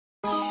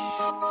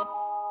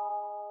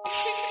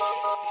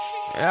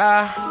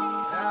Yeah.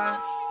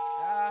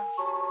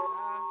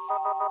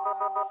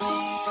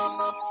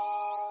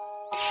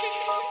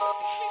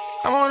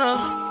 I'm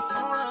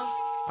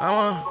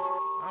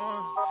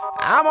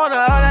on the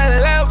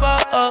other level.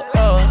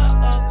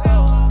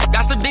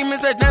 Got some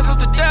demons that dance with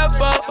the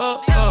devil.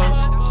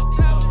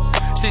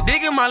 She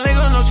digging my leg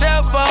on no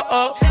shelf.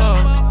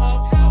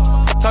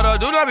 Told her,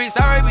 do not be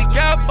sorry, be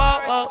careful.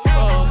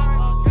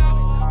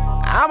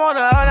 I'm on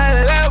the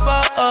other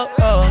level.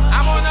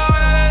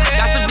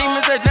 Got some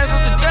demons that dance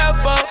with the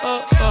devil.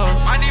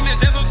 My demons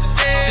dance with the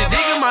devil. She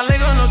digging my leg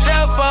on no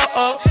shelf.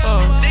 Told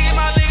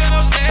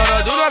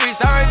her, do not be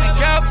sorry, be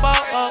careful.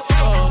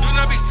 Do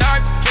not be sorry,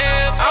 be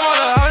careful. I'm on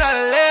the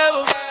other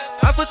level.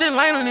 I'm switching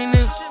lane on these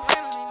niggas.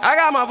 I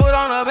got my foot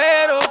on the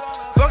pedal.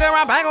 Fucking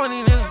around back on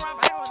these niggas.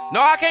 No,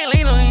 I can't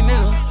lean on these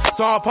niggas.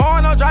 So I'm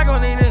pouring up drink on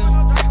these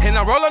niggas. And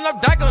I'm rolling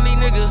up dyke on these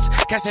niggas.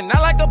 Cashing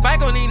out like a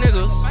bank on these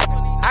niggas.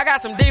 I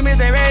got some demons,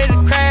 they ready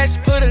to crash.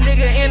 Put a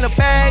nigga in the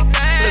bag.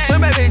 The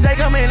twin babies, they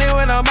coming in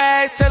with no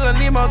mags. Tell a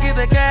Nemo, get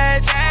the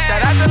cash.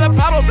 Shout out to the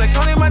Pablo, Black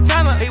Tony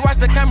Montana. He watched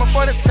the camera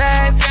for the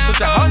tags.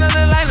 Switch a whole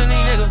nother line on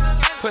these niggas.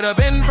 Put a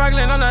Ben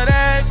Franklin on the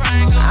dash.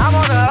 I'm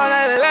on the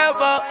other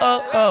level.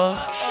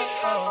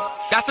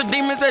 Got some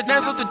demons that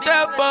dance with the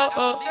devil.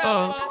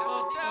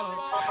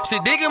 She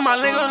digging my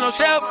leg on no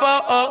shelf.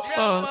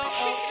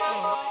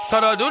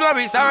 Told her, do not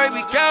be sorry,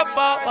 be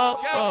careful.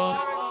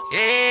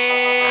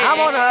 Yeah. I'm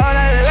on the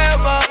other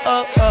level.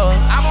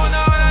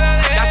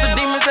 Got some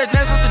demons that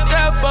dance with the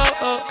devil.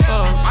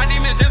 My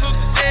demons dance with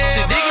the devil. She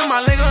digging my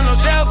leg on no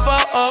shelf.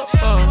 Told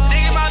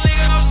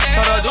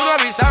her, do not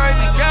be sorry,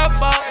 be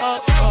careful.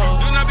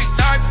 Do not be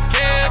sorry, be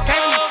careful. I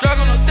can't be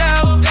struggling no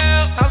doubt.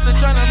 I'm still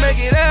trying to make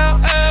it out.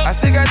 I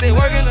still got they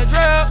work in the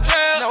drill.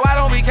 No, I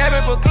don't be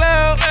capping for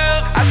clout.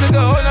 I took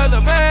a whole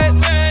nother bag.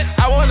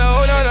 I want a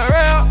whole nother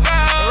rail.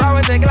 Around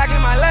with that Glock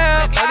in my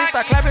lap. At least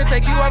I clap and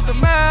take you off the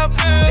map.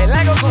 That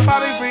Lego gon' buy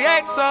me free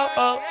XO.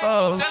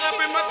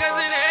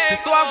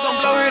 This swap gon'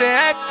 blow her the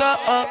actor.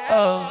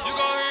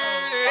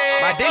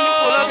 My demons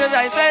pull up cause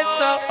I said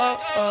so.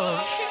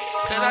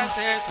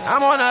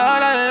 I'm on the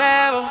other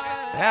level.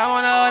 Yeah, I'm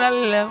on the other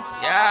level.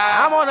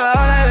 Yeah, I'm on the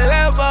other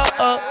level.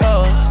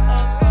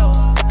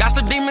 Got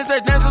some demons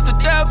that dance with the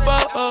devil.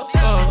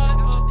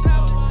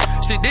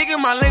 She digging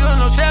my leg on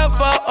no shelf.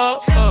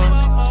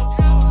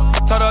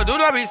 Told her, do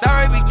not be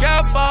sorry, be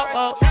careful.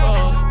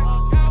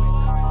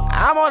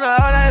 I'm on the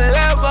other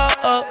level.